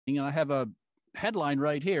And I have a headline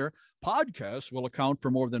right here. Podcasts will account for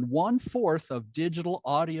more than 1/4 of digital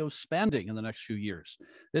audio spending in the next few years.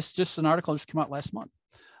 This is just an article that just came out last month.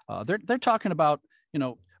 They're talking about,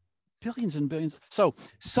 billions and billions. So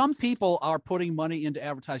some people are putting money into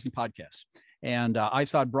advertising podcasts. And I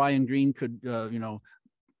thought Bryan Green could,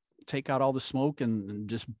 take out all the smoke and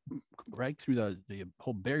just break through the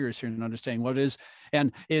whole barriers here and understanding what it is.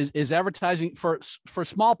 And is advertising for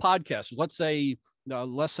small podcasts, let's say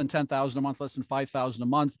less than 10,000 a month, less than 5,000 a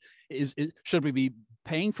month, should we be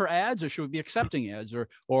paying for ads or should we be accepting ads,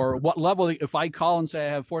 or what level? If I call and say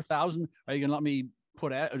I have 4,000, are you going to let me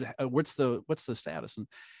put ad? What's the status? And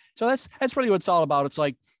so that's really what it's all about. It's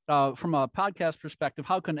like from a podcast perspective,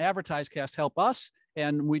 how can AdvertiseCast help us?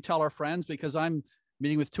 And we tell our friends, because I'm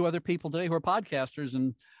meeting with 2 other people today who are podcasters,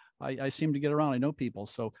 and I seem to get around. I know people.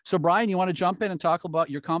 So Bryan, you want to jump in and talk about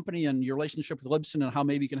your company and your relationship with Libsyn and how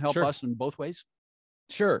maybe you can help us in both ways?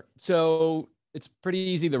 Sure. So it's pretty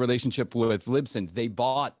easy, the relationship with Libsyn. They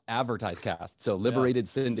bought AdvertiseCast. So Liberated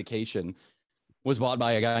Syndication was bought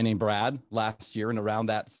by a guy named Brad last year. And around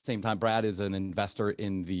that same time, Brad is an investor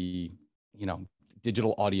in the,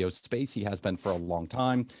 digital audio space. He has been for a long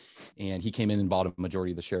time. And he came in and bought a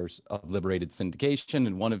majority of the shares of Liberated Syndication.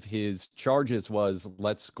 And one of his charges was,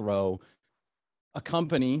 let's grow a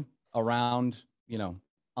company around,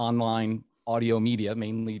 online audio media,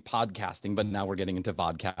 mainly podcasting, but now we're getting into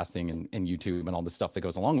vodcasting and YouTube and all the stuff that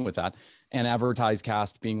goes along with that. And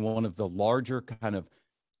AdvertiseCast being one of the larger kind of,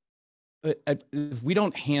 we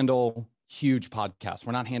don't handle huge podcasts.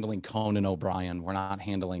 We're not handling Conan O'Brien. We're not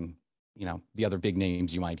handling, the other big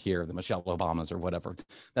names you might hear, the Michelle Obamas or whatever.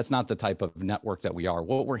 That's not the type of network that we are.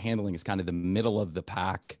 What we're handling is kind of the middle of the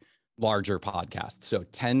pack, larger podcasts. So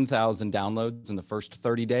 10,000 downloads in the first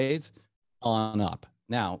 30 days on up.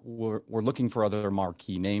 Now we're looking for other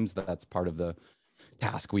marquee names. That's part of the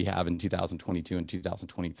task we have in 2022 and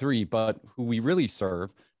 2023. But who we really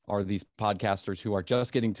serve are these podcasters who are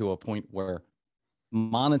just getting to a point where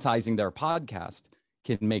monetizing their podcast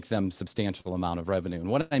can make them substantial amount of revenue. And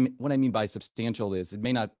what I mean by substantial is it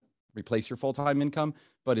may not replace your full-time income,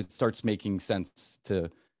 but it starts making sense to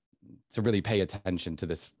really pay attention to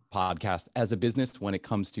this podcast as a business when it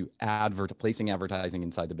comes to placing advertising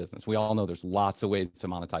inside the business. We all know there's lots of ways to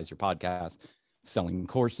monetize your podcast, selling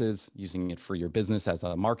courses, using it for your business as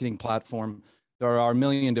a marketing platform. There are a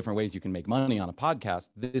million different ways you can make money on a podcast.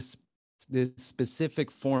 This specific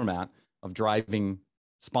format of driving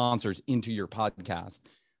sponsors into your podcast,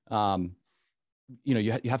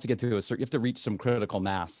 you have to get to you have to reach some critical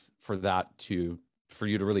mass for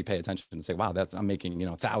you to really pay attention and say, wow, I'm making,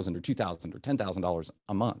 $1,000 or $2,000 or $10,000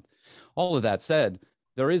 a month. All of that said,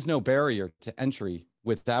 there is no barrier to entry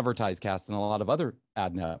with AdvertiseCast and a lot of other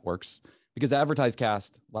ad networks, because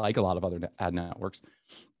AdvertiseCast, like a lot of other ad networks,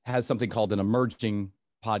 has something called an emerging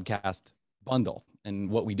podcast bundle. And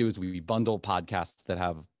what we do is we bundle podcasts that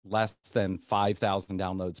have less than 5,000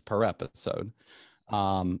 downloads per episode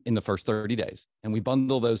in the first 30 days. And we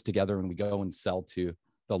bundle those together and we go and sell to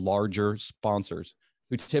the larger sponsors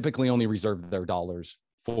who typically only reserve their dollars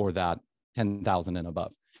for that 10,000 and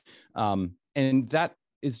above. And that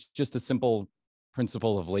is just a simple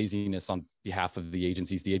principle of laziness on behalf of the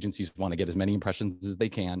agencies. The agencies want to get as many impressions as they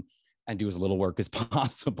can and do as little work as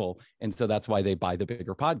possible. And so that's why they buy the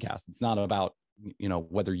bigger podcast. It's not about,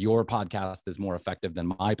 whether your podcast is more effective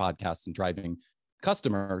than my podcast in driving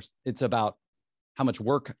customers. It's about how much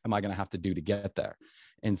work am I going to have to do to get there?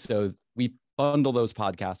 And so we bundle those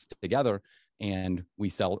podcasts together and we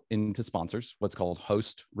sell into sponsors, what's called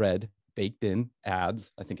host-read baked in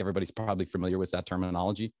ads. I think everybody's probably familiar with that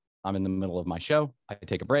terminology. I'm in the middle of my show. I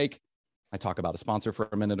take a break. I talk about a sponsor for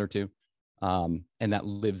a minute or two. And that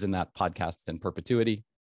lives in that podcast in perpetuity.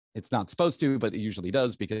 It's not supposed to, but it usually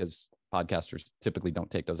does because podcasters typically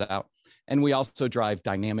don't take those out. And we also drive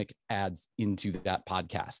dynamic ads into that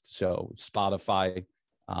podcast. So Spotify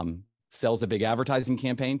sells a big advertising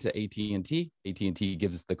campaign to AT&T. AT&T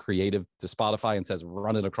gives the creative to Spotify and says,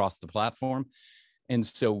 run it across the platform. And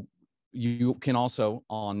so you can also,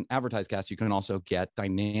 on AdvertiseCast, you can also get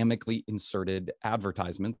dynamically inserted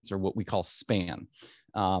advertisements, or what we call SPAN.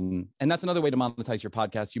 And that's another way to monetize your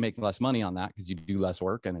podcast. You make less money on that because you do less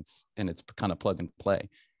work, and it's kind of plug and play.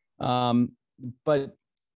 But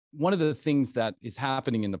one of the things that is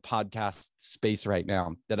happening in the podcast space right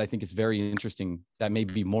now that I think is very interesting, that may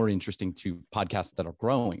be more interesting to podcasts that are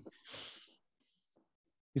growing,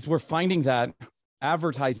 is we're finding that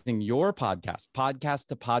advertising your podcast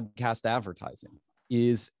to podcast advertising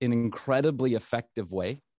is an incredibly effective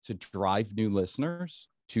way to drive new listeners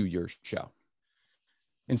to your show.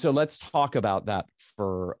 And so let's talk about that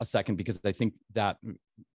for a second, because I think that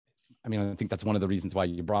I mean, I think that's one of the reasons why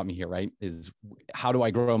you brought me here, right? Is how do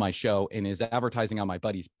I grow my show? And is advertising on my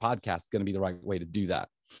buddy's podcast going to be the right way to do that?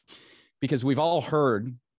 Because we've all heard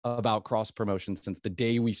about cross promotion since the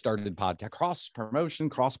day we started podcast. Cross promotion,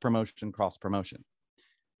 cross promotion, cross promotion.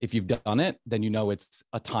 If you've done it, then you know it's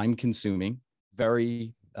a time consuming,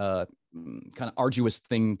 very kind of arduous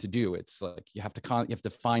thing to do. It's like you have to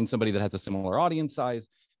find somebody that has a similar audience size.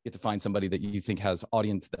 You have to find somebody that you think has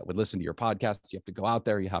audience that would listen to your podcast. You have to go out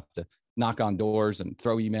there. You have to knock on doors and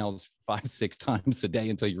throw emails 5-6 times a day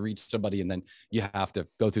until you reach somebody. And then you have to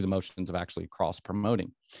go through the motions of actually cross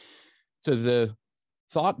promoting. So the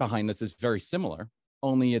thought behind this is very similar,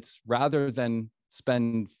 only it's rather than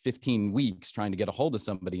spend 15 weeks trying to get a hold of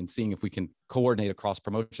somebody and seeing if we can coordinate a cross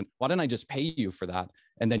promotion, why don't I just pay you for that?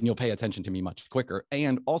 And then you'll pay attention to me much quicker.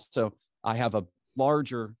 And also I have a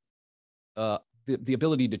larger, the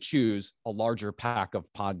ability to choose a larger pack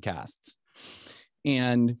of podcasts.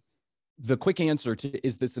 And the quick answer to,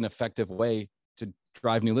 is this an effective way to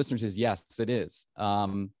drive new listeners, is yes, it is.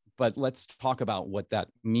 But let's talk about what that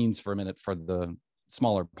means for a minute for the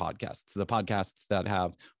smaller podcasts, the podcasts that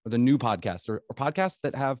have, or the new podcasts, or podcasts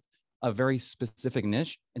that have a very specific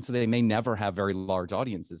niche. And so they may never have very large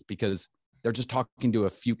audiences because they're just talking to a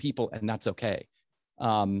few people, and that's okay.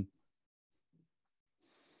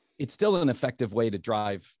 It's still an effective way to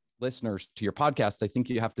drive listeners to your podcast. I think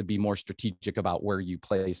you have to be more strategic about where you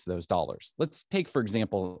place those dollars. Let's take, for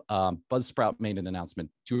example, Buzzsprout made an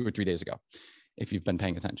announcement 2 or 3 days ago. If you've been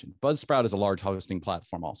paying attention, Buzzsprout is a large hosting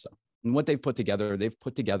platform also. And what they've put together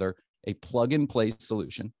a plug and play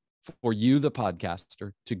solution for you, the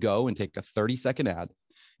podcaster, to go and take a 30-second ad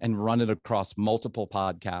and run it across multiple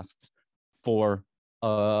podcasts for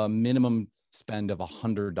a minimum spend of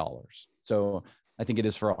 $100. So I think it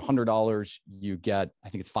is for $100, you get, I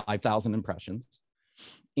think it's 5,000 impressions.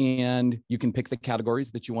 And you can pick the categories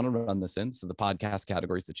that you want to run this in. So the podcast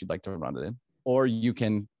categories that you'd like to run it in, or you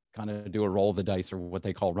can kind of do a roll of the dice, or what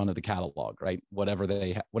they call run of the catalog, right? Whatever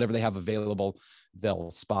they have available,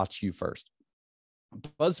 they'll spot you first.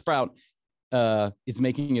 Buzzsprout is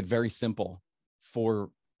making it very simple for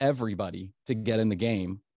everybody to get in the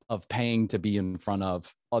game of paying to be in front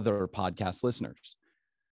of other podcast listeners.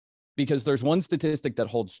 Because there's one statistic that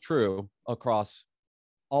holds true across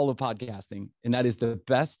all of podcasting, and that is the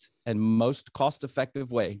best and most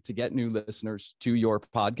cost-effective way to get new listeners to your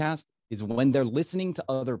podcast is when they're listening to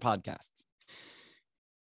other podcasts.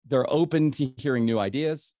 They're open to hearing new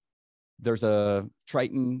ideas. There's a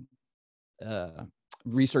Triton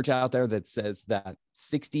research out there that says that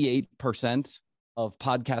 68% of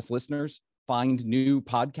podcast listeners find new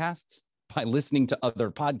podcasts by listening to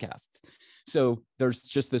other podcasts. So there's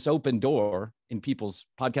just this open door in people's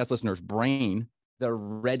podcast listeners' brain. They're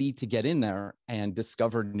ready to get in there and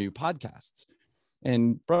discover new podcasts.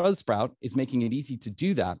 And Buzzsprout is making it easy to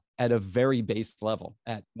do that at a very base level.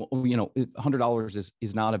 At, you know, $100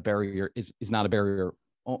 is not a barrier, is not a barrier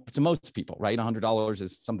to most people, right? $100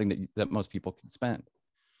 is something that most people can spend.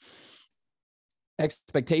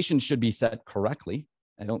 Expectations should be set correctly.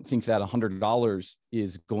 I don't think that $100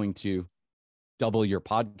 is going to double your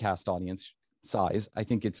podcast audience size. I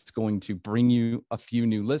think it's going to bring you a few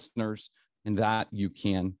new listeners, and that you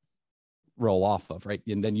can roll off of, right?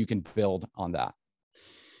 And then you can build on that.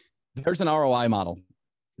 There's an ROI model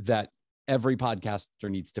that every podcaster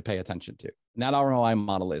needs to pay attention to. And that ROI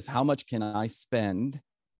model is, how much can I spend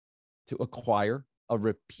to acquire a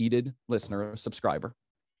repeated listener, a subscriber?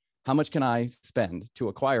 How much can I spend to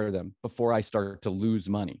acquire them before I start to lose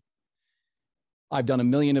money? I've done 1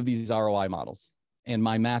 million of these ROI models, and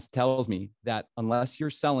my math tells me that unless you're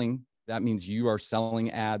selling, that means you are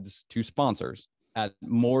selling ads to sponsors at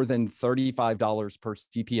more than $35 per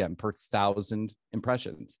CPM per 1,000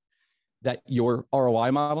 impressions, that your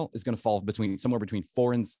ROI model is going to fall somewhere between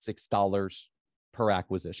 $4 and $6 per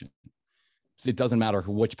acquisition. So it doesn't matter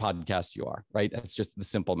which podcast you are, right? That's just the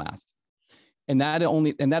simple math. And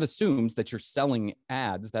that assumes that you're selling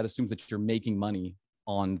ads. That assumes that you're making money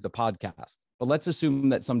on the podcast. But let's assume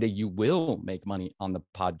that someday you will make money on the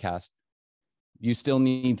podcast. You still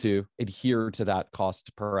need to adhere to that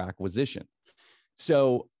cost per acquisition.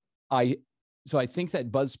 So I think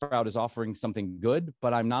that Buzzsprout is offering something good,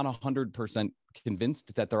 but I'm not 100%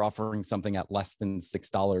 convinced that they're offering something at less than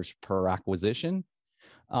 $6 per acquisition.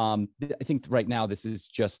 I think right now this is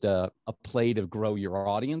just a play to grow your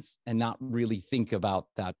audience and not really think about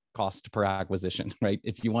that cost per acquisition, right?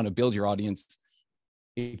 If you want to build your audience,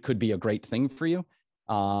 it could be a great thing for you.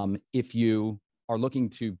 If you are looking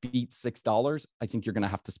to beat $6, I think you're going to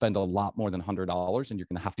have to spend a lot more than $100, and you're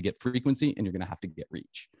going to have to get frequency, and you're going to have to get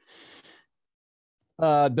reach.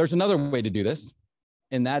 There's another way to do this.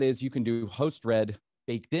 And that is, you can do host read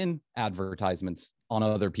baked in advertisements on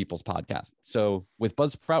other people's podcasts. So with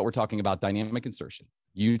Buzzsprout, we're talking about dynamic insertion.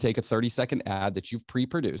 You take a 30-second ad that you've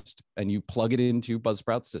pre-produced and you plug it into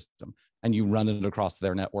Buzzsprout's system and you run it across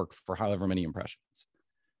their network for however many impressions.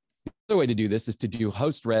 The other way to do this is to do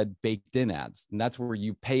host read baked in ads. And that's where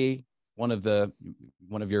you pay one of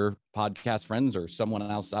your podcast friends or someone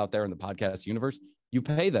else out there in the podcast universe. You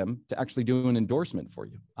pay them to actually do an endorsement for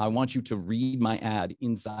you. I want you to read my ad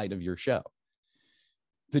inside of your show.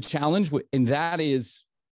 The challenge, and that is,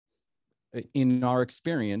 in our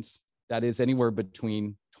experience, that is anywhere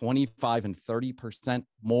between 25 and 30%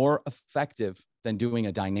 more effective than doing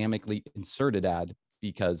a dynamically inserted ad.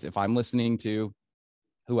 Because if I'm listening to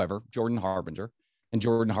whoever, Jordan Harbinger, and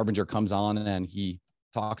Jordan Harbinger comes on and he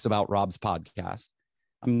talks about Rob's podcast,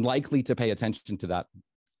 I'm likely to pay attention to that.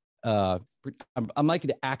 I'm likely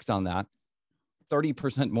to act on that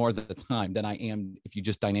 30% more of the time than I am if you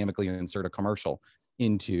just dynamically insert a commercial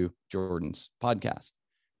into Jordan's podcast.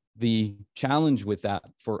 The challenge with that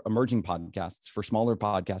for emerging podcasts, for smaller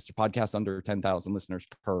podcasts, or podcasts under 10,000 listeners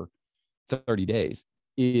per 30 days,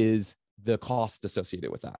 is the cost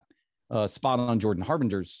associated with that. Spot on Jordan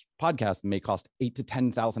Harbinger's podcast may cost $8,000 to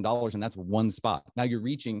 $10,000, and that's one spot. Now you're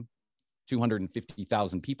reaching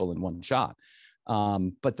 250,000 people in one shot.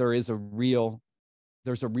 But there's a real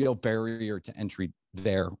barrier to entry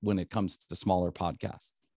there when it comes to smaller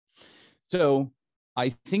podcasts. So I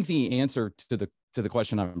think the answer to the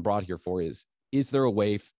question I'm brought here for is there a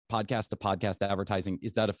way podcast to podcast advertising?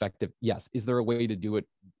 Is that effective? Yes. Is there a way to do it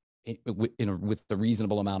with a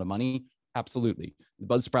reasonable amount of money? Absolutely.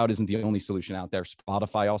 Buzzsprout isn't the only solution out there.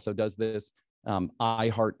 Spotify also does this.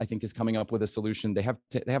 iHeart, I think, is coming up with a solution. They have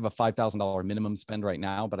a $5,000 minimum spend right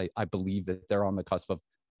now, but I believe that they're on the cusp of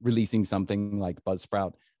releasing something like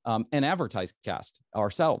Buzzsprout. And AdvertiseCast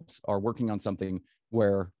ourselves are working on something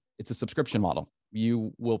where it's a subscription model.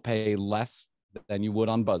 You will pay less than you would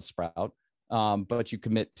on Buzzsprout, but you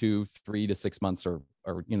commit to 3 to 6 months, or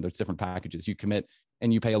there's different packages. You commit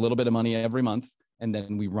and you pay a little bit of money every month, and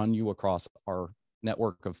then we run you across our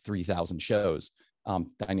network of 3,000 shows,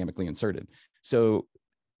 dynamically inserted. So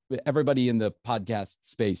everybody in the podcast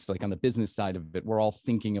space, like on the business side of it, we're all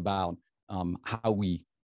thinking about how we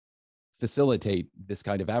facilitate this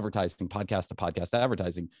kind of advertising, podcast to podcast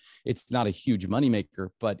advertising. It's not a huge moneymaker,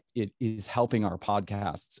 but it is helping our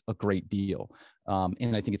podcasts a great deal.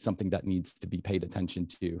 And I think it's something that needs to be paid attention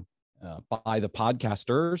to by the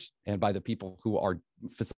podcasters and by the people who are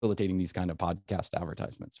facilitating these kind of podcast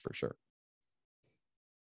advertisements, for sure.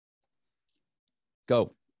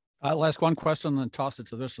 Go. I'll ask one question and then toss it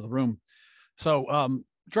to the rest of the room. So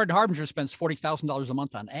Jordan Harbinger spends $40,000 a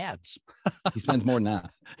month on ads. He spends more than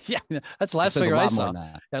that. Yeah, that's the last figure I saw.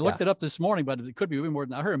 I looked it up this morning, but it could be even more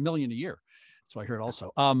than that. I heard $1 million a year. That's what I heard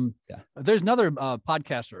also. There's another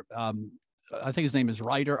podcaster. I think his name is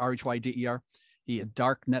Ryder, RHYDER.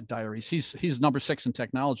 Darknet Diaries. He's number 6 in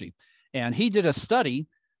technology. And he did a study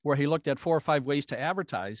where he looked at 4 or 5 ways to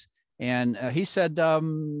advertise. And he said,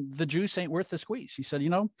 the juice ain't worth the squeeze. He said,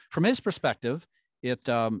 from his perspective, it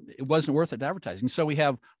wasn't worth it advertising. So we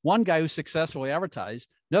have one guy who successfully advertised,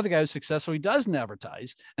 another guy who successfully doesn't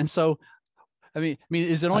advertise. And so, I mean,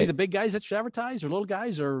 is it only the big guys that should advertise, or little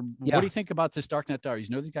guys, or what do you think about this Darknet Diaries?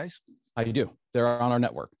 You know these guys? I do. They're on our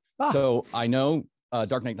network. So I know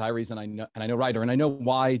Darknet Diaries, and I know Ryder, and I know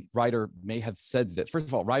why Ryder may have said this. First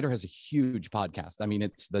of all, Ryder has a huge podcast. I mean,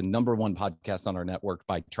 it's the number 1 podcast on our network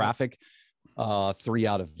by traffic, 3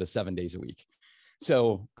 out of the 7 days a week.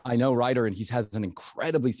 So I know Ryder, and he has an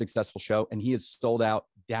incredibly successful show, and he is sold out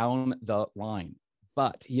down the line.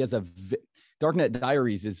 But he has Darknet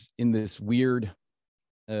Diaries is in this weird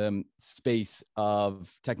space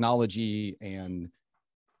of technology and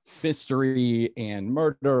mystery and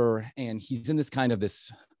murder, and he's in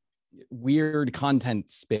this weird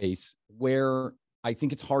content space where I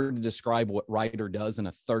think it's hard to describe what Ryder does in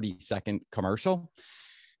a 30-second commercial.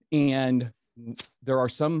 And there are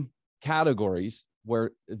some categories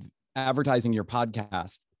where advertising your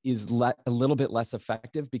podcast is a little bit less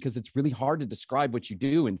effective because it's really hard to describe what you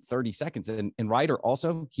do in 30 seconds. And Ryder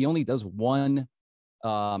also, he only does 1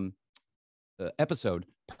 episode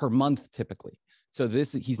per month typically. So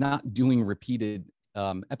he's not doing repeated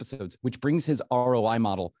episodes, which brings his ROI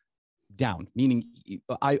model down, meaning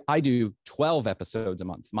I do 12 episodes a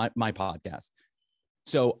month, my podcast.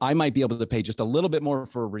 So I might be able to pay just a little bit more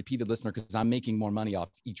for a repeated listener because I'm making more money off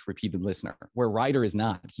each repeated listener, where Ryder is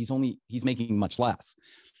not. He's making much less.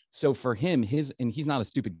 So for him, and he's not a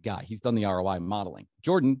stupid guy. He's done the ROI modeling.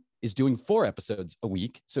 Jordan is doing 4 episodes a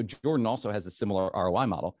week. So Jordan also has a similar ROI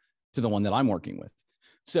model to the one that I'm working with.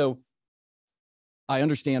 So I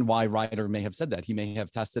understand why Ryder may have said that. He may have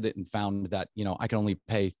tested it and found that, I can only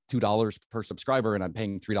pay $2 per subscriber and I'm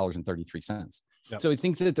paying $3.33. Yep. So I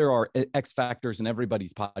think that there are X factors in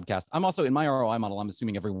everybody's podcast. I'm also in my ROI model. I'm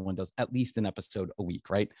assuming everyone does at least an episode a week,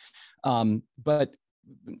 right? But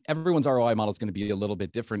everyone's ROI model is going to be a little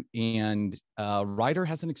bit different. And Ryder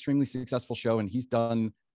has an extremely successful show, and he's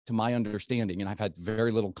done, to my understanding, and I've had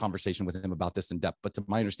very little conversation with him about this in depth, but to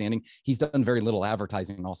my understanding, he's done very little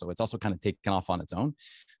advertising also. It's also kind of taken off on its own.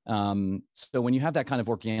 So when you have that kind of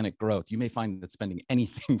organic growth, you may find that spending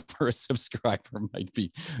anything for a subscriber might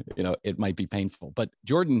be, it might be painful. But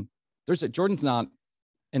Jordan's not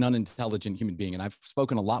an unintelligent human being. And I've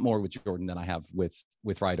spoken a lot more with Jordan than I have with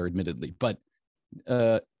Ryder, admittedly. But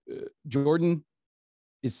Jordan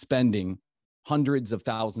is spending hundreds of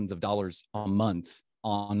thousands of dollars a month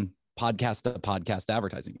on podcast to podcast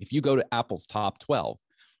advertising. If you go to Apple's top 12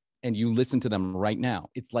 and you listen to them right now,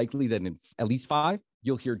 it's likely that in at least 5,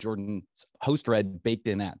 you'll hear Jordan's host read baked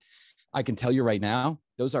in ad. I can tell you right now,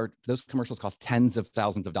 those commercials cost tens of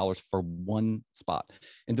thousands of dollars for one spot.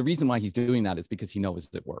 And the reason why he's doing that is because he knows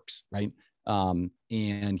it works, right? And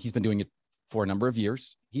he's been doing it for a number of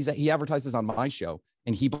years. He advertises on my show,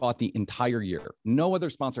 and he bought the entire year. No other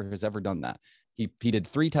sponsor has ever done that. He did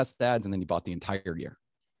 3 test ads, and then he bought the entire year.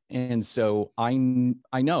 And so I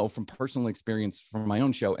know from personal experience from my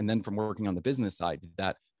own show, and then from working on the business side,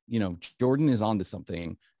 that, Jordan is onto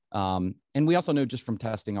something. And we also know just from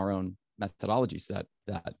testing our own methodologies that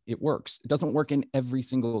it works. It doesn't work in every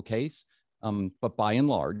single case. But by and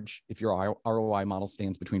large, if your ROI model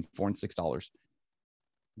stands between $4 and $6,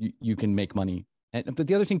 you can make money. And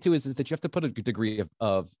the other thing too is that you have to put a degree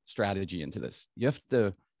of strategy into this. You have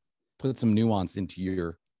to put some nuance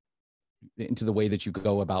into the way that you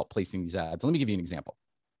go about placing these ads. Let me give you an example.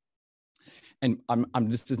 And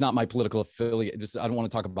this is not my political affiliate. I don't want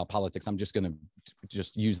to talk about politics. I'm just going to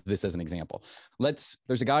use this as an example. There's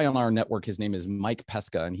a guy on our network. His name is Mike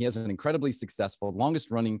Pesca, and he has an incredibly successful, longest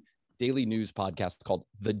running daily news podcast called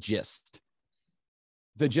The Gist.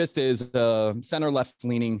 The Gist is a center left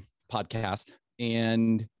leaning podcast,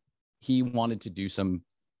 and he wanted to do some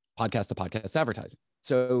podcast to podcast advertising.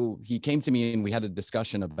 So he came to me and we had a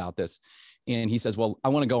discussion about this. And he says, well, I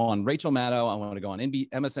want to go on Rachel Maddow. I want to go on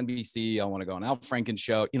MSNBC. I want to go on Al Franken's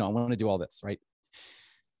show. I want to do all this, right?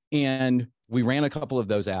 And we ran a couple of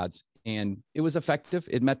those ads, and it was effective.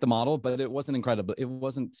 It met the model, but it wasn't incredible. It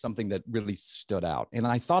wasn't something that really stood out. And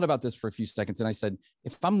I thought about this for a few seconds, and I said,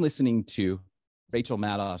 if I'm listening to Rachel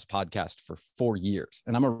Maddow's podcast for 4 years,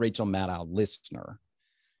 and I'm a Rachel Maddow listener,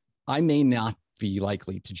 I may not be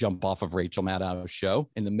likely to jump off of Rachel Maddow's show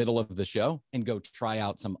in the middle of the show and go try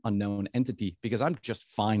out some unknown entity, because I'm just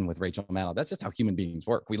fine with Rachel Maddow. That's just how human beings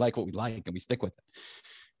work. We like what we like and we stick with it.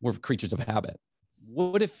 We're creatures of habit.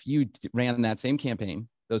 What if you ran that same campaign,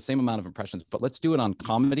 those same amount of impressions, but let's do it on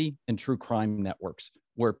comedy and true crime networks,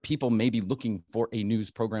 where people may be looking for a news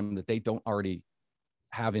program that they don't already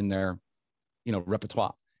have in their,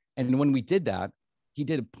 repertoire. And when we did that, he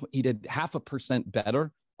did 0.5%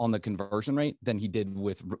 better on the conversion rate than he did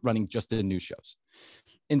with running just the news shows.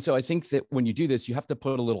 And so I think that when you do this, you have to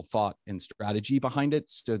put a little thought and strategy behind it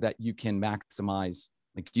so that you can maximize,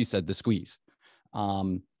 like you said, the squeeze.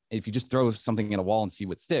 If you just throw something in a wall and see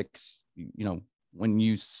what sticks, when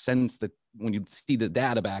you sense that, when you see the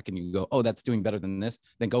data back and you go, oh, that's doing better than this,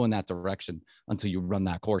 then go in that direction until you run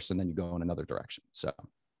that course, and then you go in another direction. So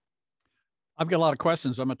I've got a lot of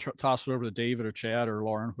questions. I'm going to toss it over to David or Chad or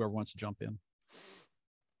Lauren, whoever wants to jump in.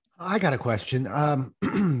 I got a question.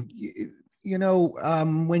 When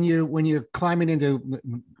you're climbing into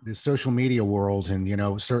the social media world,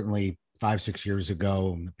 and certainly 5-6 years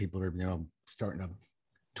ago, people are starting to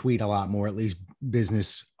tweet a lot more, at least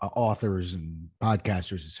business authors and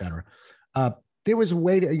podcasters, et cetera. There was a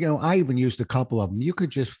way to, I even used a couple of them. You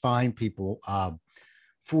could just find people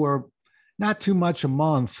for not too much a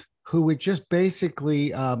month who would just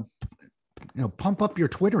basically pump up your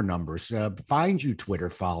Twitter numbers, find you Twitter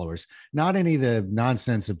followers, not any of the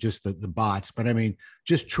nonsense of just the bots, but I mean,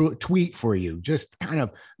 just tweet for you, just kind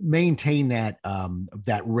of maintain that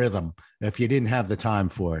rhythm. If you didn't have the time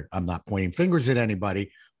for it, I'm not pointing fingers at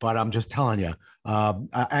anybody, but I'm just telling you,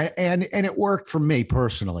 and it worked for me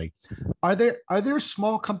personally. Are there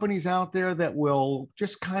small companies out there that will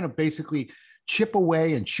just kind of basically chip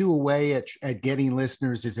away and chew away at getting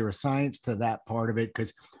listeners? Is there a science to that part of it?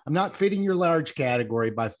 Because I'm not fitting your large category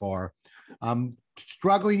by far. I'm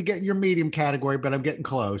struggling to get in your medium category, but I'm getting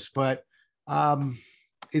close. But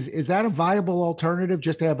is that a viable alternative,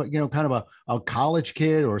 just to have kind of a college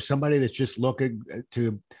kid or somebody that's just looking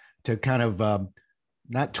to kind of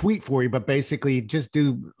not tweet for you, but basically just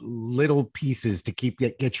do little pieces to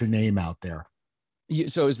get your name out there.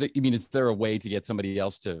 So is there a way to get somebody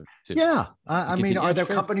else to yeah, I mean, are there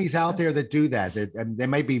sure. companies out there that do that? They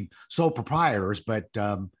may be sole proprietors, but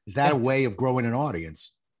is that a way of growing an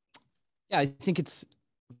audience? Yeah, I think it's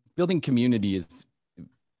building community is,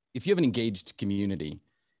 if you have an engaged community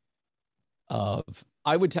of,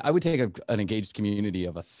 I would take an engaged community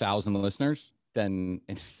of 1,000 listeners than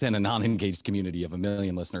a non-engaged community of 1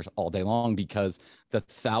 million listeners all day long, because the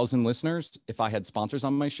 1,000 listeners, if I had sponsors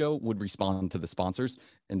on my show, would respond to the sponsors,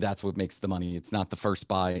 and that's what makes the money. It's not the first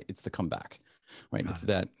buy, it's the comeback, right? It's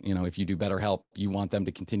that, if you do BetterHelp, you want them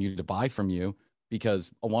to continue to buy from you,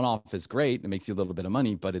 because a one-off is great. It makes you a little bit of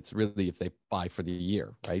money, but it's really if they buy for the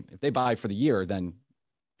year, right? If they buy for the year, then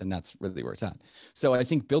that's really where it's at. So I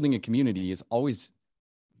think building a community is always,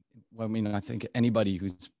 I think anybody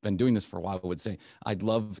who's been doing this for a while would say, I'd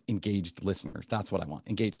love engaged listeners. That's what I want,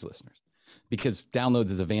 engaged listeners, because downloads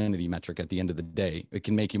is a vanity metric at the end of the day. It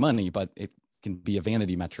can make you money, but it can be a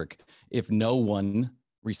vanity metric. If no one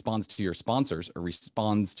responds to your sponsors or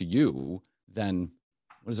responds to you, then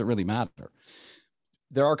what does it really matter?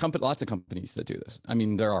 There are lots of companies that do this. I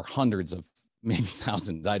mean, there are hundreds of, maybe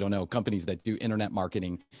thousands, I don't know, companies that do internet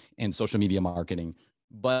marketing and social media marketing.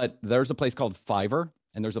 But there's a place called Fiverr,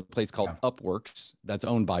 and there's a place called Upworks that's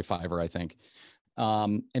owned by Fiverr, I think.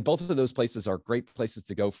 And both of those places are great places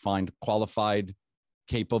to go find qualified,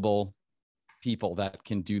 capable people that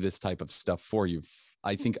can do this type of stuff for you.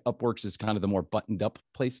 I think Upworks is kind of the more buttoned up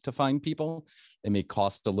place to find people. It may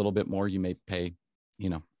cost a little bit more. You may pay,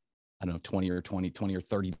 I don't know, $20 or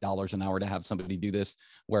 $30 an hour to have somebody do this,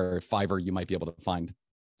 where Fiverr, you might be able to find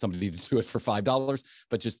somebody to do it for $5,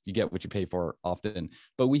 but just you get what you pay for often.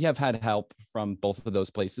 But we have had help from both of those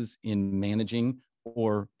places in managing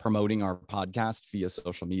or promoting our podcast via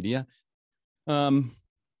social media.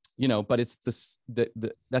 But it's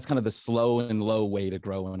that's kind of the slow and low way to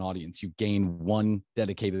grow an audience. You gain one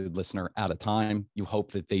dedicated listener at a time. You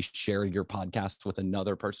hope that they share your podcast with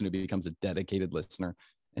another person who becomes a dedicated listener,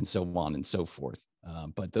 and so on and so forth.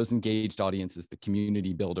 But those engaged audiences, the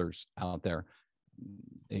community builders out there,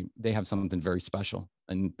 they have something very special,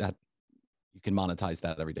 and that you can monetize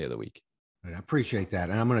that every day of the week. I appreciate that.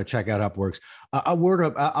 And I'm going to check out Upworks.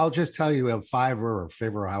 I'll just tell you, Fiverr or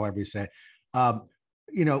Fiverr, however you say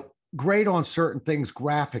it, great on certain things,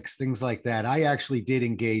 graphics, things like that. I actually did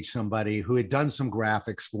engage somebody who had done some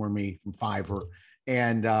graphics for me from Fiverr,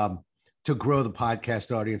 and to grow the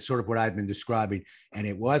podcast audience, sort of what I've been describing. And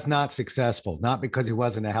it was not successful, not because he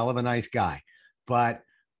wasn't a hell of a nice guy, but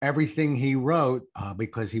everything he wrote,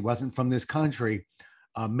 because he wasn't from this country,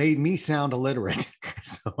 made me sound illiterate.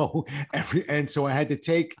 So I had to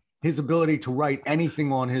take his ability to write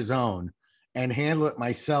anything on his own and handle it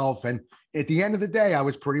myself. And at the end of the day, I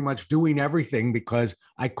was pretty much doing everything because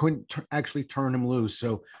I couldn't actually turn him loose.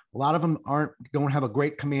 So a lot of them don't have a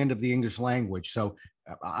great command of the English language. So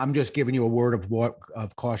I'm just giving you a word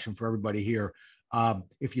of caution for everybody here.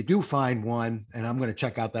 If you do find one, and I'm going to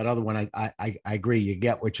check out that other one, I agree. You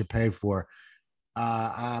get what you pay for.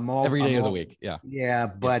 Every day of the week. Yeah. Yeah.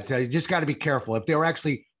 But you just got to be careful. If they're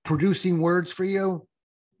actually producing words for you,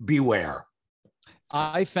 beware.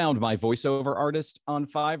 I found my voiceover artist on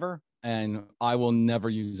Fiverr, and I will never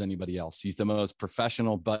use anybody else. He's the most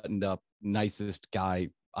professional, buttoned up, nicest guy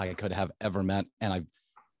I could have ever met. And I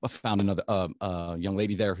found another young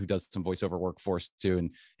lady there who does some voiceover work for us too.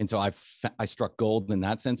 And so I struck gold in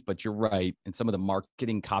that sense, but you're right. And some of the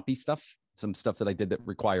marketing copy stuff, some stuff that I did that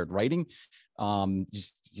required writing, you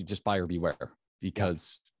just buyer beware,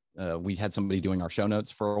 because we had somebody doing our show notes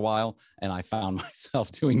for a while, and I found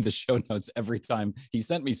myself doing the show notes every time he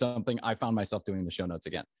sent me something. I found myself doing the show notes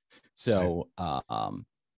again. So,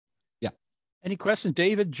 yeah. Any questions,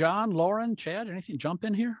 David, John, Lauren, Chad, anything jump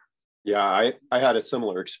in here? Yeah, I had a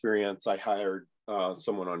similar experience. I hired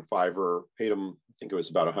someone on Fiverr, paid him, I think it was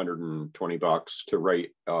about $120 to write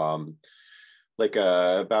about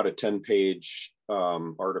a 10-page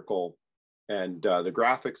article. And the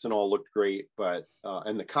graphics and all looked great, but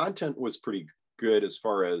and the content was pretty good as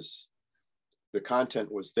far as the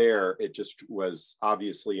content was there. It just was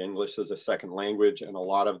obviously English as a second language, and a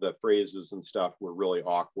lot of the phrases and stuff were really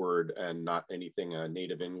awkward and not anything a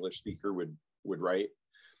native English speaker would write.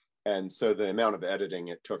 And so the amount of editing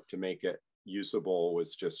it took to make it usable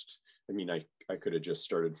was just, I could have just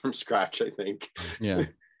started from scratch, I think. Yeah.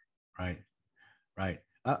 Right.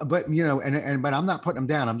 But but I'm not putting them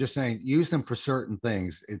down. I'm just saying use them for certain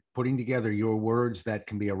things. Putting together your words, that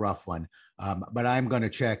can be a rough one. But I'm going to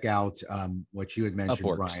check out what you had mentioned,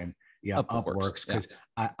 Upworks. Bryan. Yeah, Upworks, because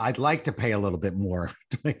I'd like to pay a little bit more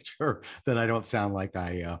to make sure that I don't sound like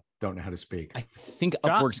I don't know how to speak. I think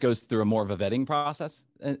Upworks goes through a more of a vetting process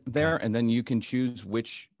there, and then you can choose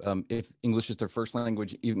which, if English is their first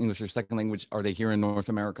language, even English is their second language, are they here in North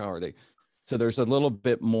America? Are they? So there's a little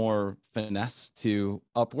bit more finesse to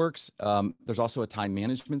Upworks. There's also a time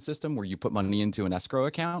management system where you put money into an escrow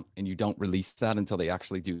account and you don't release that until they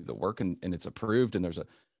actually do the work and it's approved. And there's a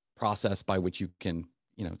process by which you can,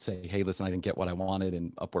 say, hey, listen, I didn't get what I wanted,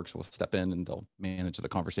 and Upworks will step in and they'll manage the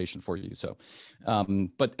conversation for you. So,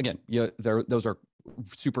 but again, those are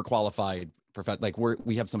super qualified. Like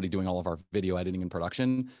we have somebody doing all of our video editing and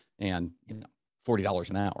production, and $40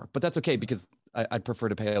 an hour, but that's okay because I'd prefer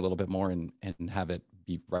to pay a little bit more and have it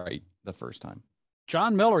be right the first time.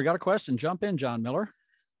 John Miller, got a question? Jump in, John Miller.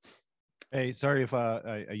 Hey, sorry if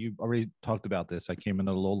you already talked about this. I came in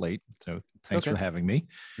a little late, so thanks for having me.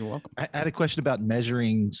 You're welcome. I had a question about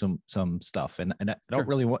measuring some stuff, and I don't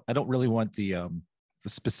really want the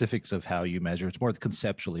specifics of how you measure. It's more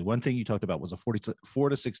conceptually. One thing you talked about was a $4 to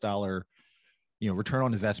 $6, return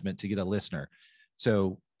on investment to get a listener.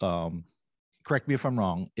 So, correct me if I'm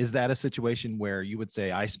wrong. Is that a situation where you would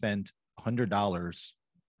say I spent $100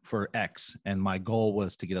 for X, and my goal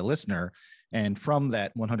was to get a listener? And from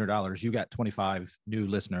that $100, you got 25 new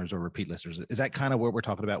listeners or repeat listeners. Is that kind of what we're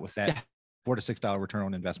talking about with that $4 to $6 return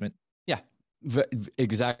on investment? Yeah,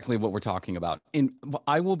 exactly what we're talking about. And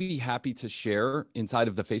I will be happy to share inside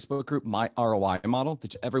of the Facebook group my ROI model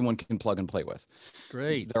that everyone can plug and play with.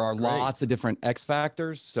 Great. There are lots of different X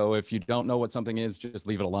factors. So if you don't know what something is, just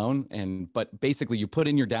leave it alone. But basically you put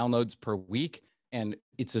in your downloads per week, and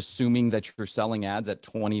it's assuming that you're selling ads at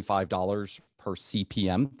 $25 per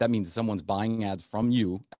CPM. That means someone's buying ads from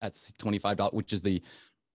you at $25, which is the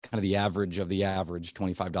kind of the average of the average,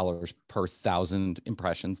 $25 per 1,000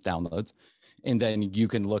 impressions, downloads. And then you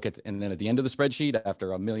can look at, and then at the end of the spreadsheet,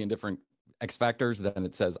 after a million different X factors, then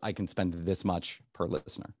it says I can spend this much per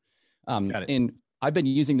listener. And I've been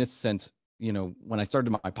using this since, when I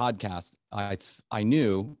started my podcast, I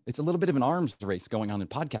knew it's a little bit of an arms race going on in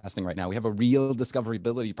podcasting right now. We have a real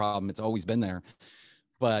discoverability problem. It's always been there,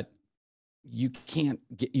 but you can't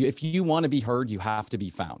if you want to be heard, you have to be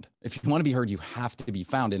found. If you want to be heard, you have to be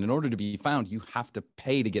found. And in order to be found, you have to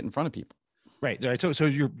pay to get in front of people. Right. So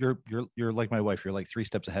you're like my wife. You're like 3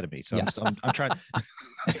 steps ahead of me. So yes. I'm trying.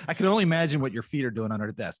 I can only imagine what your feet are doing under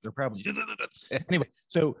the desk. They're probably anyway.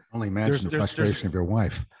 So only imagine the frustration of your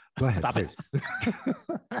wife. Go ahead. Stop it.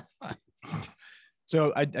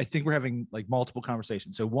 So I think we're having like multiple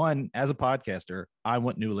conversations. So one, as a podcaster, I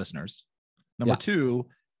want new listeners. Number two,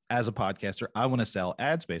 as a podcaster, I want to sell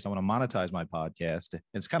ad space. I want to monetize my podcast.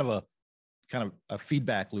 It's kind of a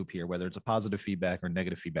feedback loop here, whether it's a positive feedback or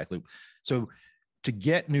negative feedback loop. So to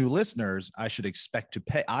get new listeners, I should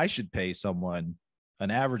pay someone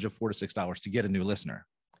an average of $4 to $6 to get a new listener.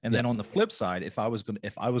 And then on the flip side, if I was going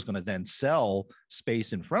to then sell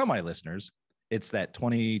space in front of my listeners, it's that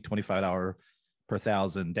 $20, $25 per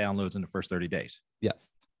 1,000 downloads in the first 30 days. Yes.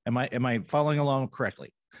 Am I following along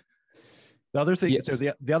correctly? The other thing, so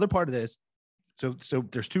the other part of this, so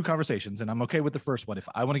there's 2 conversations, and I'm okay with the first one. If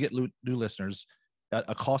I want to get new listeners,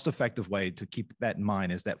 a cost-effective way to keep that in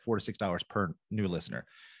mind is that $4 to $6 per new listener.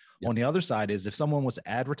 Yep. On the other side is if someone was to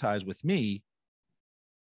advertise with me,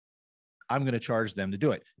 I'm going to charge them to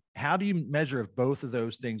do it. How do you measure if both of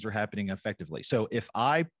those things are happening effectively? So if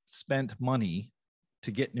I spent money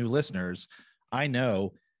to get new listeners, I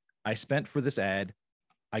know I spent for this ad,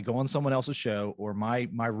 I go on someone else's show, or my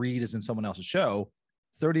read is in someone else's show.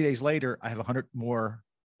 30 days later, I have 100 more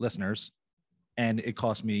listeners, and it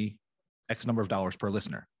costs me X number of dollars per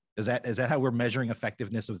listener. Is that how we're measuring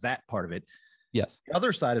effectiveness of that part of it? Yes. The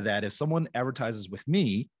other side of that, if someone advertises with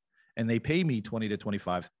me and they pay me 20 to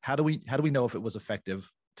 25, how do we know if it was effective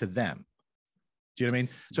to them? Do you know what I mean?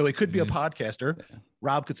 So it could be a podcaster.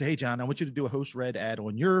 Rob could say, hey, John, I want you to do a host read ad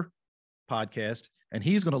on your podcast. And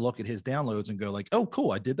he's going to look at his downloads and go like, oh,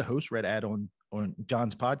 cool. I did the host read ad on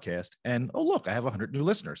John's podcast. And oh, look, I have 100 new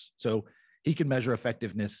listeners. So he can measure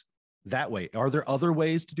effectiveness that way. Are there other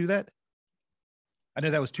ways to do that? I know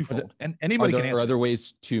that was twofold. And anybody can answer. Are there other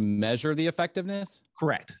ways to measure the effectiveness?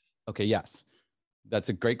 Correct. Okay. Yes. That's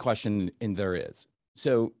a great question. And there is.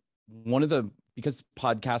 So because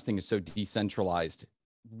podcasting is so decentralized,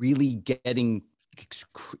 really getting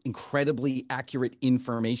incredibly accurate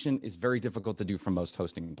information is very difficult to do from most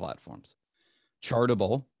hosting platforms.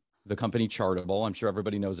 Chartable, the company Chartable, I'm sure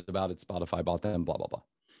everybody knows about it. Spotify bought them, blah, blah, blah.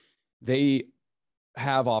 They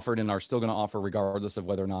have offered and are still going to offer, regardless of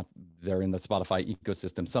whether or not they're in the Spotify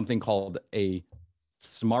ecosystem, something called a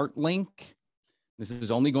smart link. This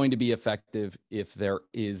is only going to be effective if there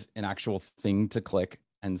is an actual thing to click.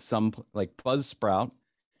 And some, like Buzzsprout,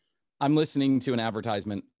 I'm listening to an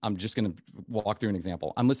advertisement. I'm just going to walk through an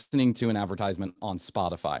example. I'm listening to an advertisement on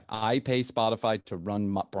Spotify. I pay Spotify to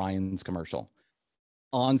run Brian's commercial.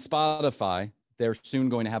 On Spotify, they're soon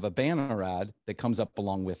going to have a banner ad that comes up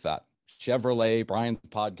along with that. Chevrolet, Brian's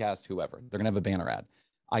podcast, whoever. They're going to have a banner ad.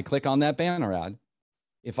 I click on that banner ad.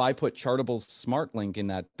 If I put Chartable's smart link in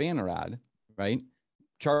that banner ad, right,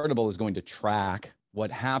 Chartable is going to track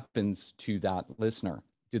what happens to that listener.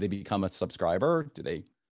 Do they become a subscriber? Do they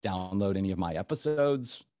download any of my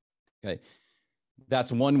episodes? Okay.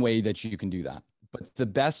 That's one way that you can do that. But the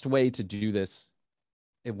best way to do this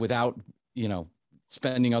without,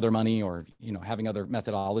 spending other money or, having other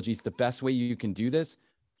methodologies, the best way you can do this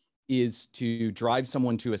is to drive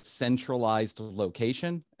someone to a centralized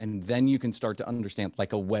location. And then you can start to understand,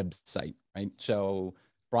 like a website, right? So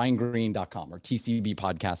bryangreen.com or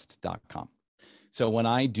tcbpodcast.com. So when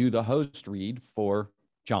I do the host read for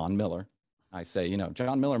John Miller, I say,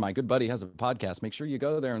 John Miller, my good buddy, has a podcast. Make sure you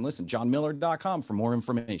go there and listen. johnmiller.com for more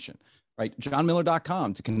information, right?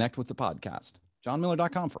 johnmiller.com to connect with the podcast.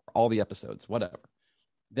 johnmiller.com for all the episodes, whatever.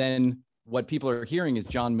 Then what people are hearing is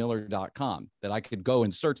johnmiller.com, that I could go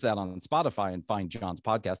and search that on Spotify and find John's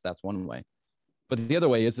podcast. That's one way. But the other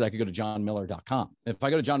way is I could go to johnmiller.com. If I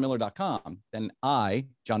go to johnmiller.com, then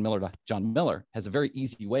John Miller has a very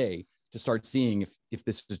easy way to start seeing if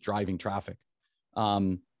this is driving traffic.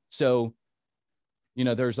 So,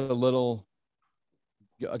 there's a little,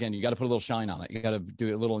 again, you got to put a little shine on it. You got to do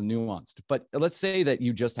it a little nuanced. But let's say that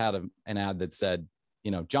you just had an ad that said,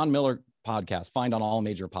 John Miller podcast, find on all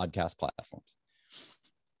major podcast platforms.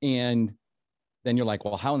 And then you're like,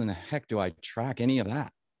 well, how in the heck do I track any of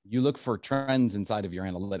that? You look for trends inside of your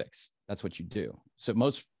analytics. That's what you do. So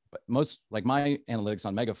most like my analytics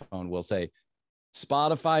on Megaphone will say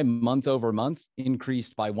Spotify month over month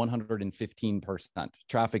increased by 115%.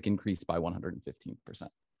 Traffic increased by 115%.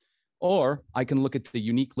 Or I can look at the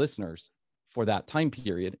unique listeners for that time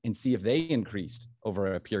period and see if they increased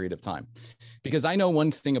over a period of time. Because I know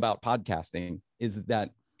one thing about podcasting is that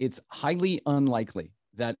it's highly unlikely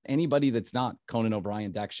that anybody that's not Conan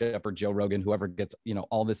O'Brien, Dax Shepard, Joe Rogan, whoever gets,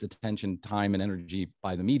 all this attention, time, and energy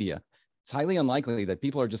by the media, it's highly unlikely that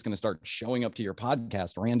people are just going to start showing up to your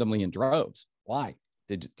podcast randomly in droves. Why?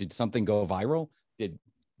 Did something go viral? Did,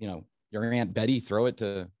 your Aunt Betty throw it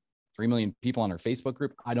to 3 million people on her Facebook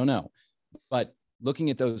group? I don't know. But looking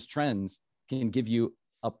at those trends can give you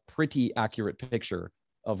a pretty accurate picture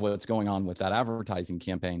of what's going on with that advertising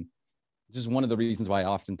campaign. This is one of the reasons why I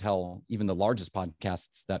often tell even the largest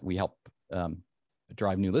podcasts that we help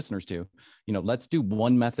drive new listeners to, let's do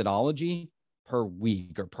one methodology per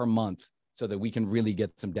week or per month so that we can really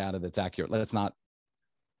get some data that's accurate. Let's not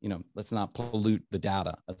pollute the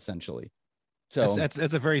data, essentially. So that's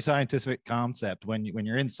a very scientific concept. When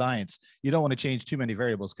you're in science, you don't want to change too many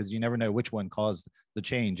variables because you never know which one caused the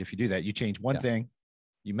change. If you do that, you change one thing,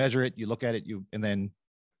 you measure it, you look at it, and then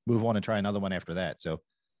move on and try another one after that. So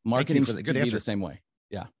marketing should be the same way.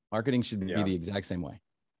 Yeah. Marketing should be the exact same way.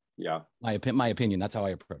 Yeah. My opinion. That's how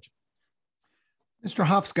I approach it. Mr.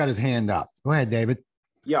 Huff's got his hand up. Go ahead, David.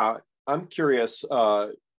 Yeah. I'm curious,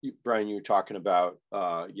 Brian, you were talking about,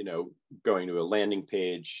 going to a landing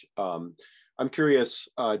page. I'm curious,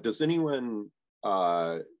 does anyone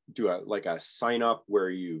do a sign up where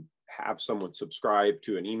you have someone subscribe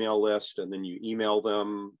to an email list and then you email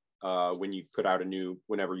them whenever you put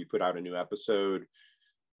out a new episode?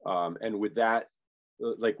 And with that,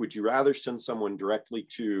 would you rather send someone directly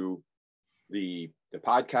to the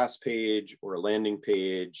podcast page or a landing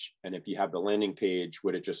page? And if you have the landing page,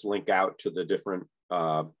 would it just link out to the different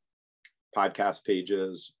podcast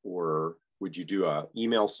pages, or would you do a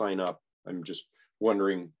email sign up? I'm just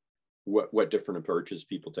wondering what different approaches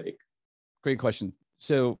people take. Great question.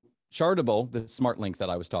 So Chartable, the smart link that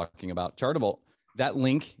I was talking about, Chartable, that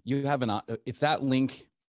link, if that link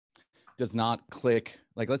does not click,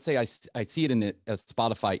 like let's say I see it in a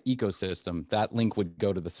Spotify ecosystem, that link would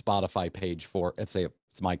go to the Spotify page for, let's say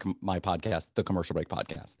it's my podcast, the Commercial Break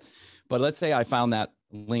Podcast. But let's say I found that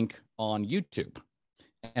link on YouTube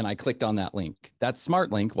and I clicked on that link. That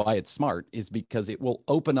smart link, why it's smart, is because it will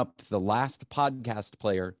open up the last podcast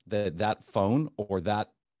player that phone or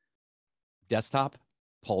that desktop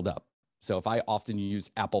pulled up. So if I often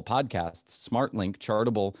use Apple Podcasts, smart link,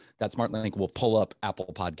 Chartable, that smart link will pull up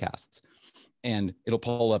Apple Podcasts and it'll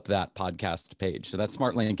pull up that podcast page. So that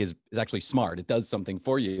smart link is actually smart. It does something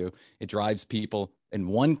for you. It drives people in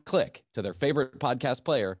one click to their favorite podcast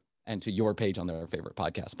player and to your page on their favorite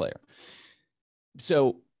podcast player.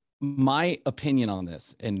 So my opinion on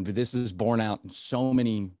this, and this is borne out in so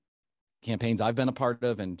many campaigns I've been a part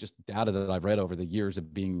of and just data that I've read over the years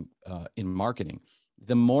of being in marketing,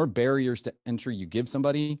 the more barriers to entry you give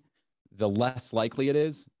somebody, the less likely it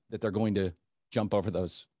is that they're going to jump over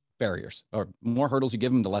those barriers, or more hurdles you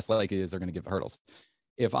give them, the less likely it is they're going to give hurdles.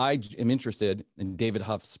 If I am interested in David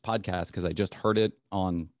Huff's podcast, because I just heard it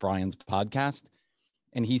on Bryan's podcast,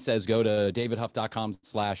 and he says, go to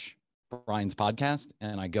davidhuff.com/Bryan's podcast.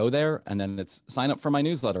 And I go there, and then it's sign up for my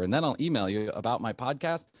newsletter. And then I'll email you about my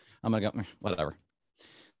podcast. I'm going to go, whatever.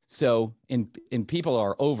 So, and people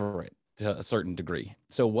are over it to a certain degree.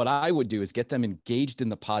 So what I would do is get them engaged in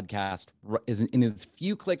the podcast in as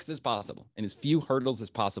few clicks as possible, in as few hurdles as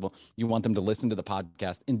possible. You want them to listen to the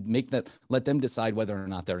podcast and let them decide whether or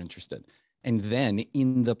not they're interested. And then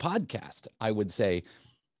in the podcast, I would say,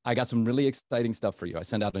 I got some really exciting stuff for you. I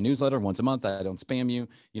send out a newsletter once a month. I don't spam you.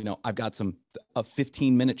 I've got a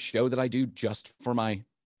 15-minute show that I do just for my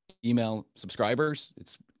email subscribers.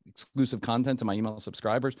 It's exclusive content to my email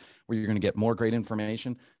subscribers where you're going to get more great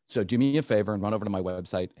information. So do me a favor and run over to my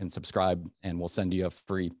website and subscribe, and we'll send you a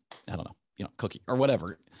free, cookie or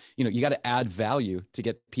whatever. You got to add value to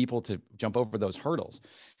get people to jump over those hurdles.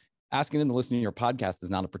 Asking them to listen to your podcast is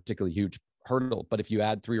not a particularly huge hurdle, but if you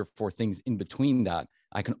add 3 or 4 things in between that,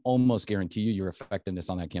 I can almost guarantee you your effectiveness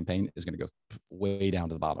on that campaign is going to go way down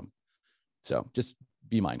to the bottom. So just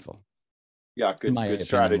be mindful. Yeah, good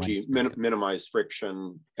strategy. Minimize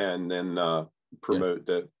friction, and then promote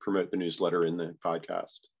the newsletter in the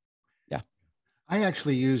podcast. Yeah, I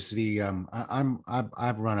actually use the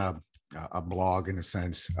I've run a blog in a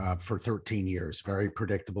sense for 13 years, very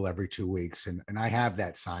predictable every 2 weeks, and I have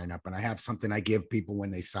that sign up, and I have something I give people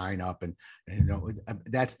when they sign up, and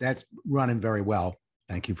that's running very well.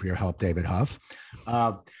 Thank you for your help, David Huff.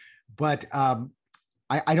 But I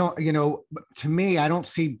don't, to me, I don't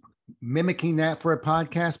see mimicking that for a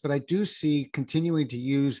podcast, but I do see continuing to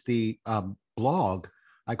use the blog.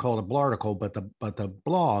 I call it a blarticle, but the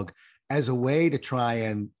blog as a way to try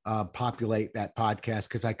and populate that podcast,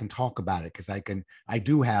 because I can talk about it, because I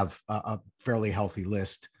do have a fairly healthy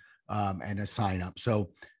list and a sign up.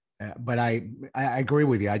 So, but I agree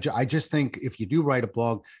with you. I just think if you do write a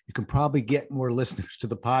blog, you can probably get more listeners to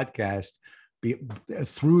the podcast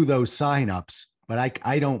through those signups. But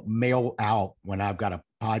I don't mail out when I've got a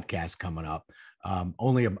podcast coming up.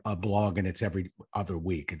 Only a blog, and it's every other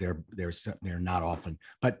week. They're not often.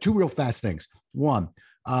 But 2 real fast things. One,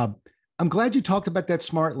 I'm glad you talked about that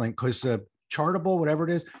smart link, because Chartable, whatever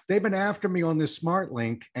it is, they've been after me on this smart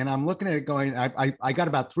link, and I'm looking at it going, I got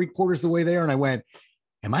about 3/4 of the way there, and I went,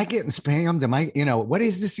 am I getting spammed? Am I, what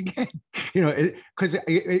is this again? Because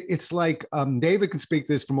it's like David can speak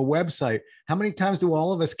this from a website. How many times do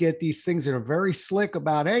all of us get these things that are very slick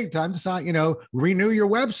about, hey, time to sign, renew your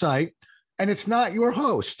website, and it's not your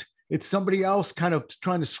host. It's somebody else kind of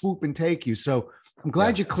trying to swoop and take you. So I'm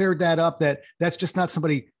glad you cleared that up. That's just not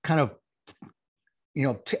somebody kind of,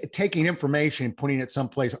 taking information and putting it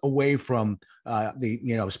someplace away from the,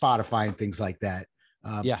 Spotify and things like that.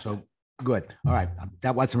 So good. All right.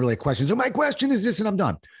 That wasn't really a question. So my question is this, and I'm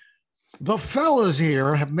done. The fellas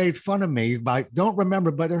here have made fun of me don't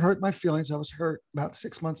remember, but it hurt my feelings. I was hurt about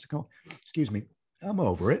 6 months ago. Excuse me. I'm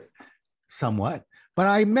over it somewhat. But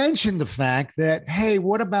I mentioned the fact that, hey,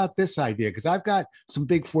 what about this idea? Because I've got some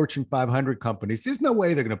big Fortune 500 companies. There's no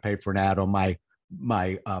way they're going to pay for an ad on my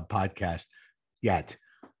podcast yet.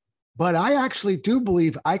 But I actually do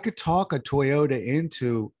believe I could talk a Toyota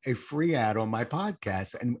into a free ad on my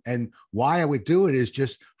podcast. And why I would do it is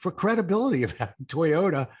just for credibility of having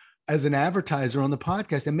Toyota as an advertiser on the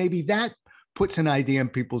podcast. And maybe that puts an idea in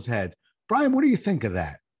people's heads. Bryan, what do you think of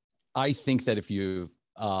that? I think that if you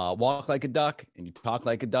walk like a duck and you talk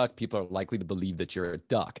like a duck, people are likely to believe that you're a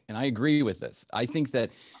duck. And I agree with this. I think that,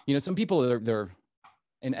 some people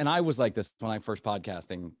and I was like this when I first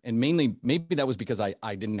podcasting, and mainly maybe that was because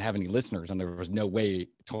I didn't have any listeners and there was no way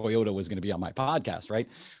Toyota was going to be on my podcast. Right.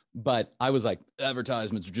 But I was like,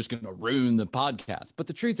 advertisements are just going to ruin the podcast. But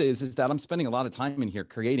the truth is that I'm spending a lot of time in here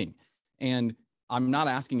creating, and I'm not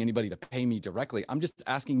asking anybody to pay me directly. I'm just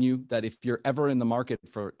asking you that if you're ever in the market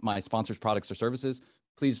for my sponsors, products, or services,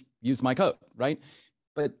 please use my code. Right.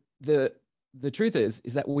 But the truth is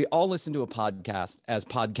that we all listen to a podcast as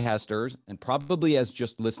podcasters, and probably as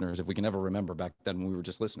just listeners, if we can ever remember back then when we were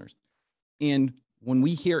just listeners. And when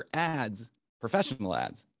we hear ads, professional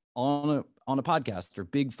ads on a podcast or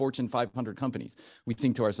big Fortune 500 companies, we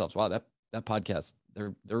think to ourselves, wow, that podcast,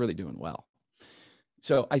 they're really doing well.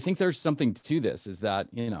 So I think there's something to this, is that,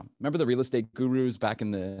 remember the real estate gurus back in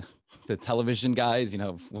the television guys,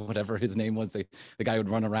 whatever his name was, the guy would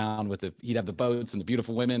run around with he'd have the boats and the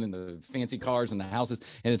beautiful women and the fancy cars and the houses.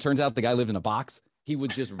 And it turns out the guy lived in a box. He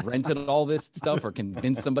would just rented all this stuff or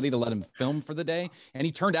convince somebody to let him film for the day. And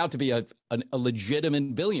he turned out to be a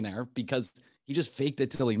legitimate billionaire because he just faked it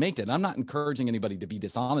till he made it. And I'm not encouraging anybody to be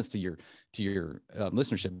dishonest to your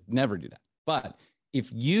listenership. Never do that. But if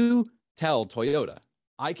you tell Toyota,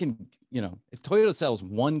 if Toyota sells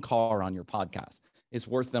one car on your podcast, it's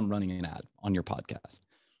worth them running an ad on your podcast.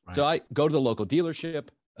 Right. So I go to the local dealership,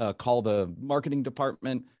 call the marketing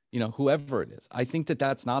department, whoever it is. I think that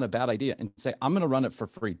that's not a bad idea, and say, I'm going to run it for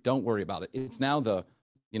free. Don't worry about it. It's now the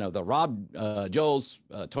Rob Joel's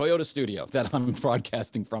Toyota studio that I'm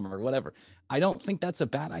broadcasting from, or whatever. I don't think that's a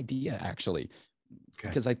bad idea, actually. Okay.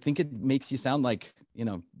 Because I think it makes you sound like,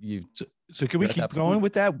 you. So can we keep going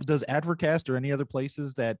with that? Does Advercast or any other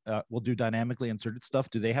places that will do dynamically inserted stuff,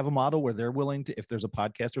 do they have a model where they're willing to, if there's a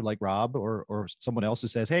podcaster like Rob or someone else who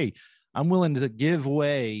says, hey, I'm willing to give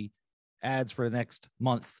away ads for the next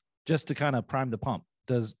month just to kind of prime the pump?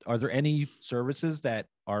 Are there any services that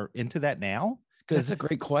are into that now? That's a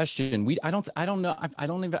great question. I don't know. I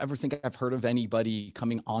don't even ever think I've heard of anybody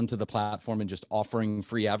coming onto the platform and just offering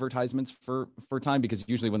free advertisements for time, because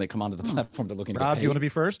usually when they come onto the platform, they're looking. Rob, to do you want to be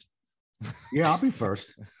first? Yeah, I'll be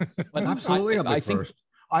first. Absolutely, I'll be first.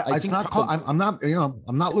 I'm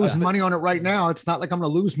not losing money on it right now. It's not like I'm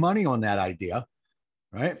going to lose money on that idea,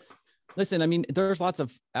 right? Listen, I mean, there's lots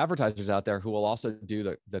of advertisers out there who will also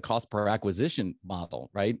do the cost per acquisition model,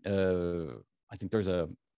 right? I think there's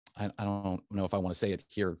I don't know if I want to say it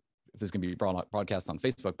here, if this is going to be broadcast on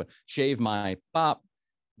Facebook, but Shave My Bop.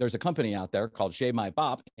 There's a company out there called Shave My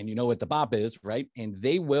Bop, and you know what the bop is, right? And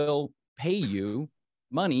they will pay you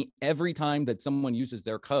money every time that someone uses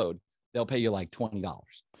their code. They'll pay you like $20,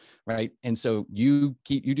 right? And so you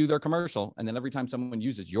do their commercial, and then every time someone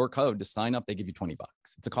uses your code to sign up, they give you $20.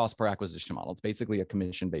 It's a cost per acquisition model. It's basically a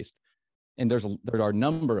commission based, and there are a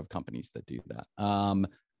number of companies that do that.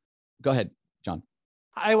 Go ahead, John.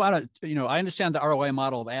 I want to, I understand the ROI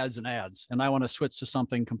model of ads, and I want to switch to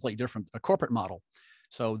something completely different, a corporate model.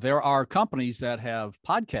 So there are companies that have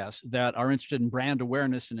podcasts that are interested in brand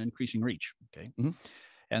awareness and increasing reach. Okay. Mm-hmm.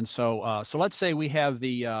 And so let's say we have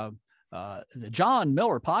the John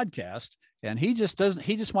Miller podcast, and he just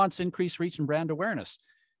wants increased reach and brand awareness.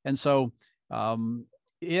 And so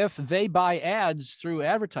if they buy ads through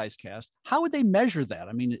AdvertiseCast, how would they measure that?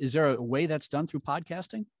 I mean, is there a way that's done through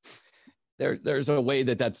podcasting? There's a way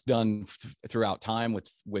that's done throughout time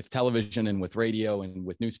with television and with radio and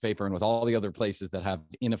with newspaper and with all the other places that have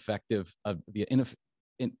the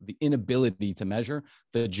inability to measure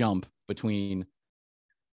the jump between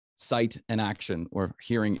sight and action or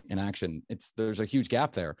hearing and action. There's a huge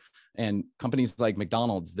gap there. And companies like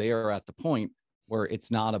McDonald's, they are at the point where it's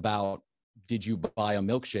not about, did you buy a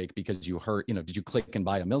milkshake because you heard, did you click and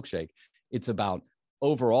buy a milkshake? It's about,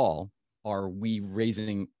 overall, are we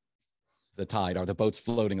raising the tide? Are the boats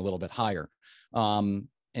floating a little bit higher? And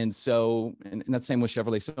that's the same with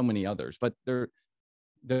Chevrolet, so many others. But there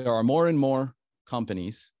are more and more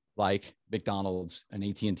companies like McDonald's and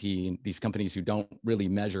AT&T and these companies who don't really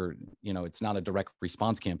measure, it's not a direct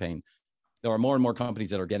response campaign. There are more and more companies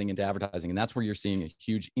that are getting into advertising, and that's where you're seeing a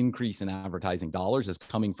huge increase in advertising dollars is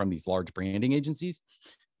coming from these large branding agencies.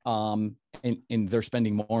 And they're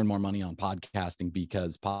spending more and more money on podcasting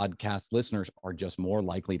because podcast listeners are just more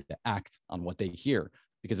likely to act on what they hear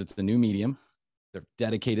because it's the new medium. They're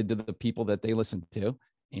dedicated to the people that they listen to,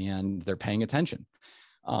 and they're paying attention.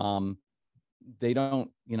 They don't,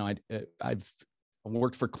 I've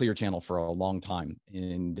worked for Clear Channel for a long time,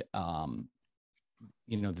 and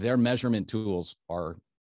their measurement tools are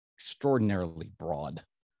extraordinarily broad.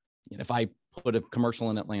 If I put a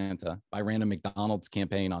commercial in Atlanta, I ran a McDonald's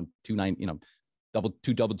campaign on two double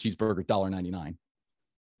cheeseburger, $1.99.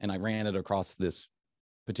 And I ran it across this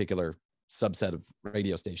particular subset of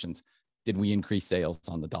radio stations. Did we increase sales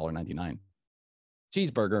on the $1.99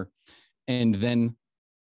 cheeseburger? And then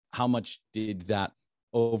how much did that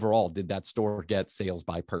store get sales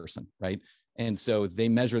by person, right? And so they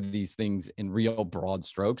measure these things in real broad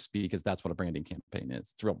strokes because that's what a branding campaign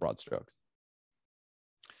is. It's real broad strokes.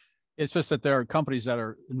 It's just that there are companies that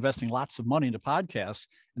are investing lots of money into podcasts,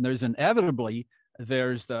 and there's the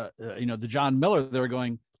John Miller. They're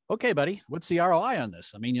going, okay, buddy, what's the ROI on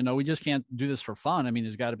this? I mean, you know, we just can't do this for fun. I mean,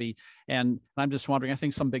 there's got to be, and I'm just wondering, I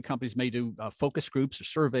think some big companies may do focus groups or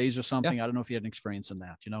surveys or something. I don't know if you had an experience in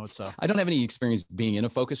that, you know, it's I don't have any experience being in a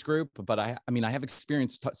focus group, but I mean, I have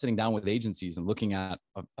experience sitting down with agencies and looking at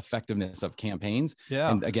effectiveness of campaigns.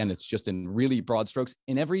 Yeah. And again, it's just in really broad strokes,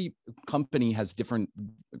 and every company has different,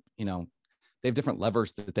 you know, they have different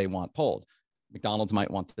levers that they want pulled. McDonald's might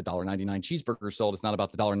want the $1.99 cheeseburger sold. It's not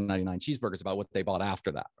about the $1.99 cheeseburger. It's about what they bought after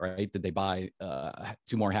that, right? Did they buy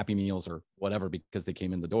 2 more Happy Meals or whatever because they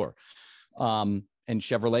came in the door? And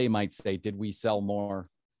Chevrolet might say, did we sell more,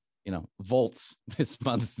 you know, Volts this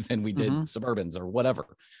month than we did Suburbans or whatever?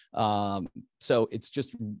 So it's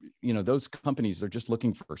just, you know, those companies, they're just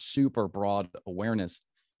looking for super broad awareness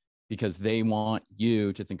because they want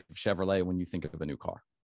you to think of Chevrolet when you think of a new car.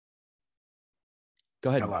 Go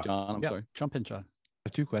ahead, John. I'm sorry. Jump in, John. I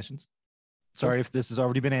have 2 questions. Sorry if this has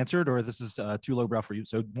already been answered or this is too lowbrow for you.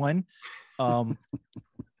 So one,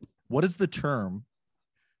 what is the term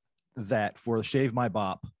that for Shave My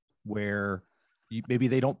Bop where maybe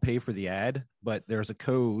they don't pay for the ad, but there's a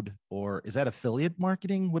code, or is that affiliate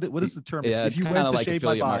marketing? What is the term? Yeah, if you went to like Shave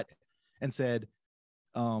My Bot and said,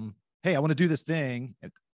 hey, I want to do this thing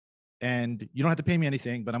and you don't have to pay me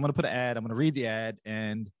anything, but I'm going to put an ad, I'm going to read the ad,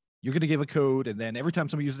 and you're going to give a code, and then every time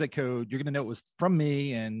somebody uses that code, you're going to know it was from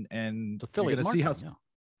me, and you're going to see how. Yeah.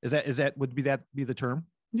 Is that would be the term?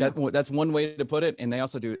 Yeah. That's one way to put it. And they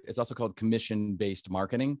also do. It's also called commission-based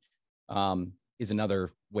marketing. Is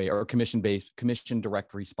another way, or commission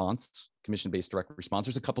direct response.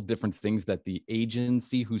 There's a couple different things that the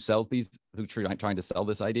agency who sells these, who trying to sell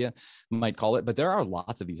this idea, might call it. But there are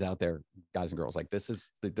lots of these out there, guys and girls. Like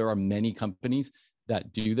there are many companies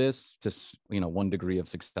that do this to, you know, one degree of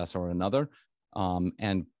success or another.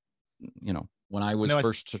 And, you know, when I was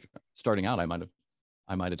first starting out, I might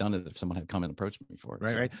have done it if someone had come and approached me for it.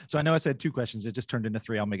 Right. So I know I said 2 questions. It just turned into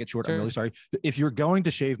 3. I'll make it short. Sure. I'm really sorry. If you're going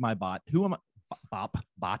to Shave My Bot, who am I?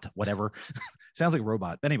 Bot, whatever. Sounds like a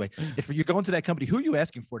robot. Anyway, if you're going to that company, who are you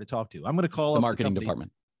asking for to talk to? I'm going to call the marketing department.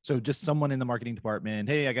 So just someone in the marketing department.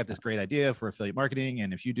 Hey, I got this great idea for affiliate marketing,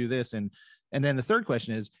 and if you do this, and then the third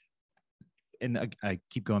question is, and I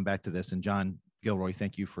keep going back to this, and John Gilroy,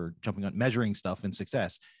 thank you for jumping on measuring stuff and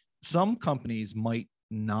success. Some companies might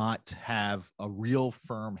not have a real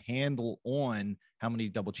firm handle on how many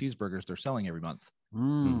double cheeseburgers they're selling every month.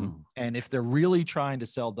 And if they're really trying to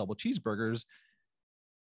sell double cheeseburgers,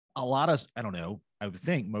 a lot of, I don't know, I would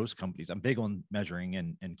think most companies, I'm big on measuring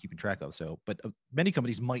and keeping track of. So, but many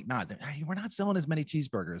companies might not. Hey, we're not selling as many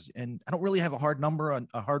cheeseburgers, and I don't really have a hard number on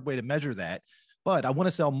a hard way to measure that, but I want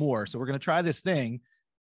to sell more. So we're going to try this thing.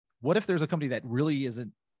 What if there's a company that really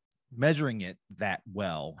isn't measuring it that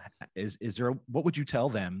well? Is there, what would you tell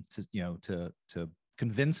them to, you know, to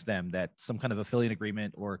convince them that some kind of affiliate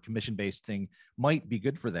agreement or commission-based thing might be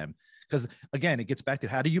good for them? Because again, it gets back to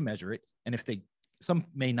how do you measure it? And if some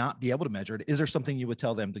may not be able to measure it, is there something you would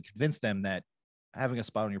tell them to convince them that having a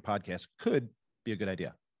spot on your podcast could be a good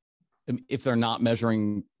idea? If they're not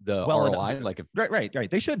measuring the ROI, like if right,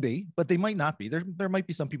 they should be, but they might not be. There might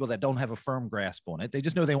be some people that don't have a firm grasp on it. They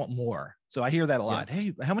just know they want more. So I hear that a lot. Yeah.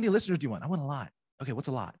 Hey, how many listeners do you want? I want a lot. Okay, what's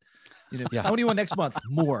a lot? You know, how many do you want next month?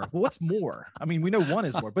 More. Well, what's more? I mean, we know one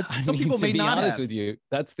is more, but some people may not. To be honest with you,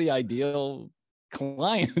 that's the ideal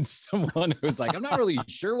client. Someone who's like, I'm not really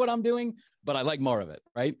sure what I'm doing, but I like more of it.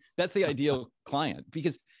 Right? That's the ideal client,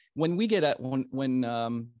 because when we get at when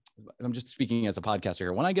I'm just speaking as a podcaster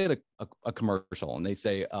here. When I get a commercial and they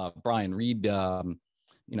say, Bryan, read,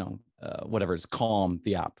 whatever, it's Calm,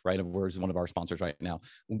 the app, right? Where's one of our sponsors right now.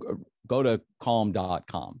 Go to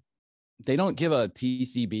calm.com. They don't give a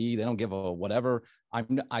TCB. They don't give a whatever.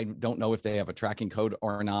 I don't know if they have a tracking code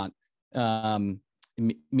or not.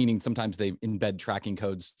 Meaning sometimes they embed tracking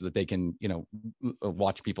codes so that they can,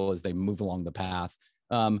 watch people as they move along the path.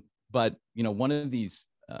 But, one of these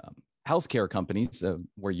healthcare companies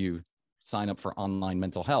where you sign up for online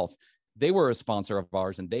mental health, they were a sponsor of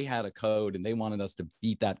ours, and they had a code and they wanted us to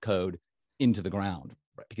beat that code into the ground,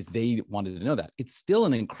 right? Because they wanted to know that. It's still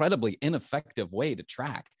an incredibly ineffective way to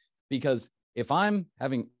track, because if I'm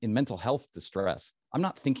having in mental health distress, I'm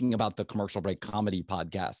not thinking about the Commercial Break Comedy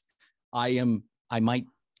podcast. I might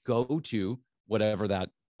go to whatever that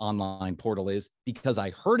online portal is because I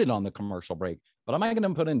heard it on the commercial break, but am I going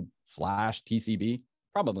to put in /TCB?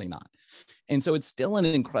 Probably not. And so it's still an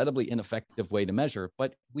incredibly ineffective way to measure,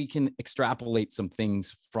 but we can extrapolate some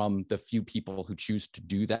things from the few people who choose to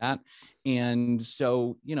do that. And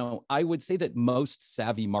so, I would say that most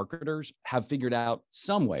savvy marketers have figured out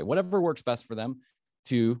some way, whatever works best for them,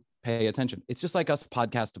 to pay attention. It's just like us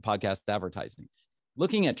podcast to podcast advertising.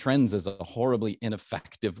 looking at trends is a horribly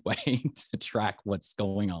ineffective way to track what's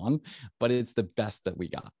going on, but it's the best that we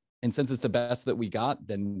got. And since it's the best that we got,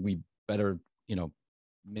 then we better,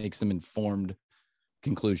 make some informed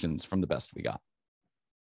conclusions from the best we got.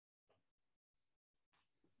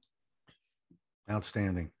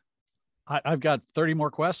 Outstanding. I've got 30 more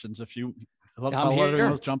questions. If you, I'm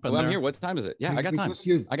here. Jump in I'm there. here. What time is it? Yeah, I got time.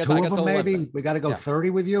 I got 2 of them, maybe. We got to go 30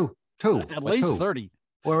 with you. 2. At least 2.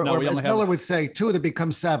 Or as Miller would say, 2 to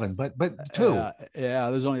become 7, but 2.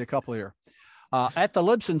 Yeah, there's only a couple here. At the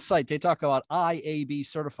Libsyn site, they talk about IAB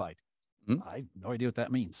certified. I have no idea what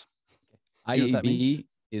that means. IAB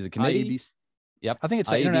is a committee. IAB. Yep. I think it's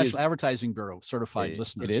the IAB International Advertising Bureau certified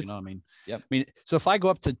listeners. It is. You know what I mean? Yep. I mean, so if I go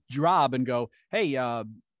up to Rob and go, hey,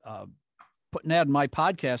 put an ad in my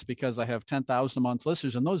podcast because I have 10,000 a month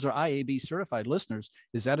listeners, and those are IAB certified listeners,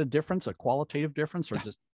 is that a difference, a qualitative difference, or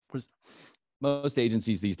just most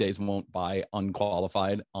agencies these days won't buy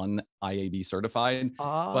unqualified, IAB certified.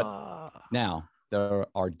 But now there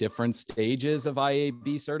are different stages of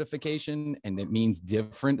IAB certification, and it means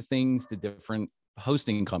different things to different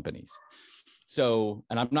hosting companies. So,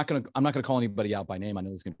 and I'm not going to call anybody out by name. I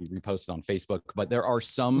know it's going to be reposted on Facebook, but there are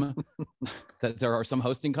some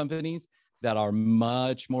hosting companies that are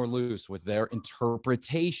much more loose with their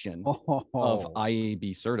interpretation of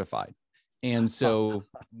IAB certified. And so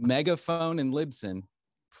Megaphone and Libsyn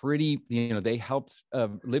they helped,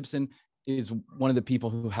 Libsyn is one of the people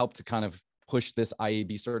who helped to kind of push this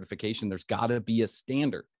IAB certification. There's got to be a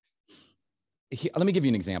standard. Let me give you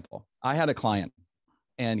an example. I had a client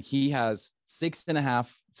and he has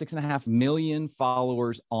 6.5 million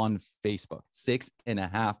followers on Facebook.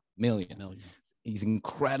 6.5 million. He's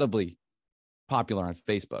incredibly popular on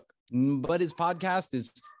Facebook, but his podcast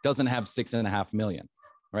doesn't have 6.5 million,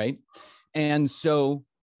 right? And so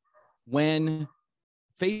when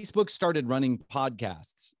Facebook started running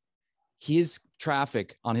podcasts, his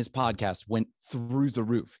traffic on his podcast went through the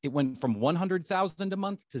roof. It went from 100,000 a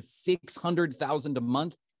month to 600,000 a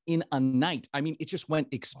month in a night. I mean, it just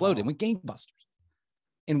exploded, went gangbusters.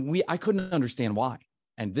 And I couldn't understand why.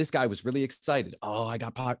 And this guy was really excited. Oh, I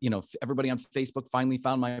got, everybody on Facebook finally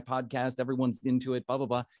found my podcast. Everyone's into it, blah, blah,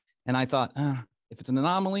 blah. And I thought, if it's an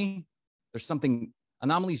anomaly, there's something.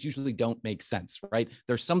 Anomalies usually don't make sense, right?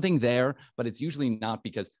 There's something there, but it's usually not,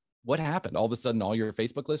 because what happened? All of a sudden, all your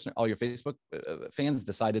Facebook fans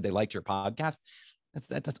decided they liked your podcast.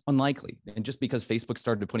 That's unlikely. And just because Facebook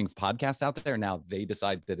started putting podcasts out there, now they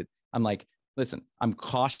decide that I'm like, listen, I'm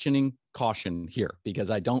caution here because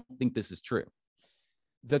I don't think this is true.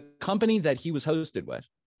 The company that he was hosted with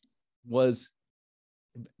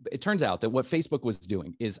it turns out that what Facebook was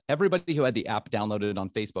doing is everybody who had the app downloaded on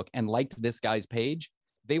Facebook and liked this guy's page,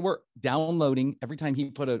 they were downloading every time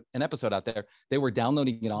he put an episode out there, they were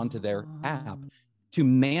downloading it onto their app to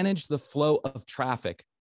manage the flow of traffic,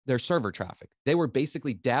 their server traffic. They were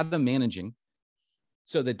basically data managing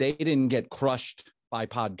so that they didn't get crushed by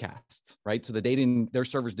podcasts, right? So that their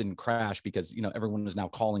servers didn't crash because, everyone was now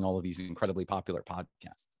calling all of these incredibly popular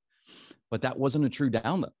podcasts. But that wasn't a true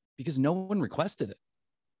download because no one requested it.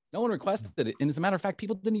 No one requested it. And as a matter of fact,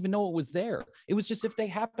 people didn't even know it was there. It was just if they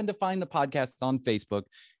happened to find the podcast on Facebook,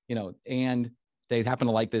 and they happen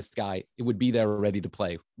to like this guy, it would be there ready to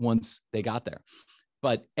play once they got there.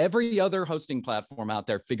 But every other hosting platform out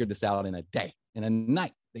there figured this out in a day, in a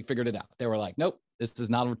night. They figured it out. They were like, nope, this is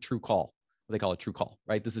not a true call. They call it true call,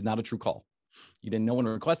 right? This is not a true call. No one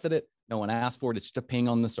requested it. No one asked for it. It's just a ping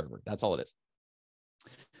on the server. That's all it is.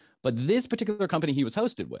 But this particular company he was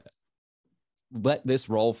hosted with let this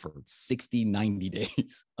roll for 60, 90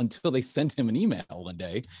 days until they sent him an email one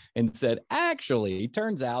day and said, actually,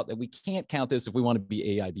 turns out that we can't count this if we want to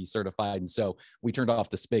be AIB certified. And so we turned off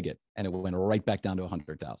the spigot and it went right back down to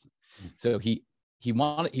 100,000. So he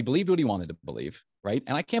believed what he wanted to believe, right?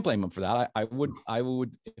 And I can't blame him for that. I would,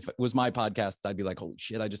 if it was my podcast, I'd be like, holy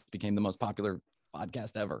shit, I just became the most popular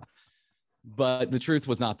podcast ever. But the truth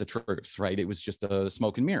was not the truth, right? It was just a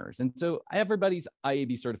smoke and mirrors. And so everybody's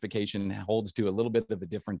IAB certification holds to a little bit of a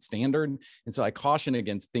different standard. And so I caution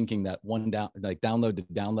against thinking that download to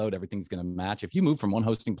download, everything's going to match. If you move from one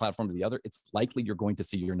hosting platform to the other, it's likely you're going to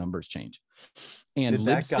see your numbers change. And did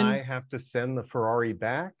that guy have to send the Ferrari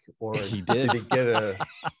back, or he did he get a?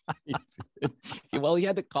 Well, he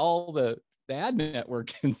had to call the ad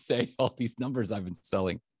network and say, all these numbers I've been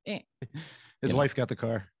selling. His wife got the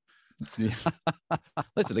car. Yeah.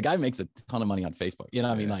 Listen, the guy makes a ton of money on Facebook.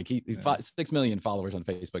 I mean, like he's 6 million followers on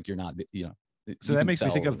Facebook. You're not, So that makes me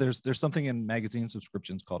think of there's something in magazine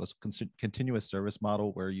subscriptions called a continuous service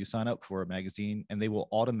model, where you sign up for a magazine and they will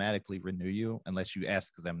automatically renew you unless you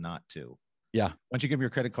ask them not to. Yeah. Once you give them your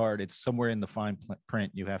credit card, it's somewhere in the fine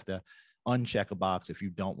print. You have to uncheck a box if you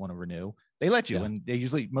don't want to renew. They let you, and they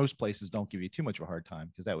usually, most places don't give you too much of a hard time,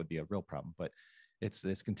 because that would be a real problem. But it's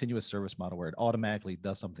this continuous service model where it automatically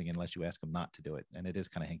does something unless you ask them not to do it. And it is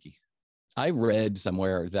kind of hinky. I read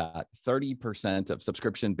somewhere that 30% of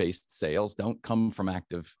subscription-based sales don't come from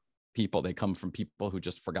active people. They come from people who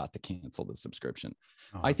just forgot to cancel the subscription.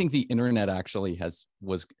 I think the internet actually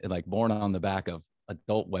was like born on the back of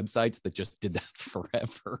adult websites that just did that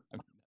forever.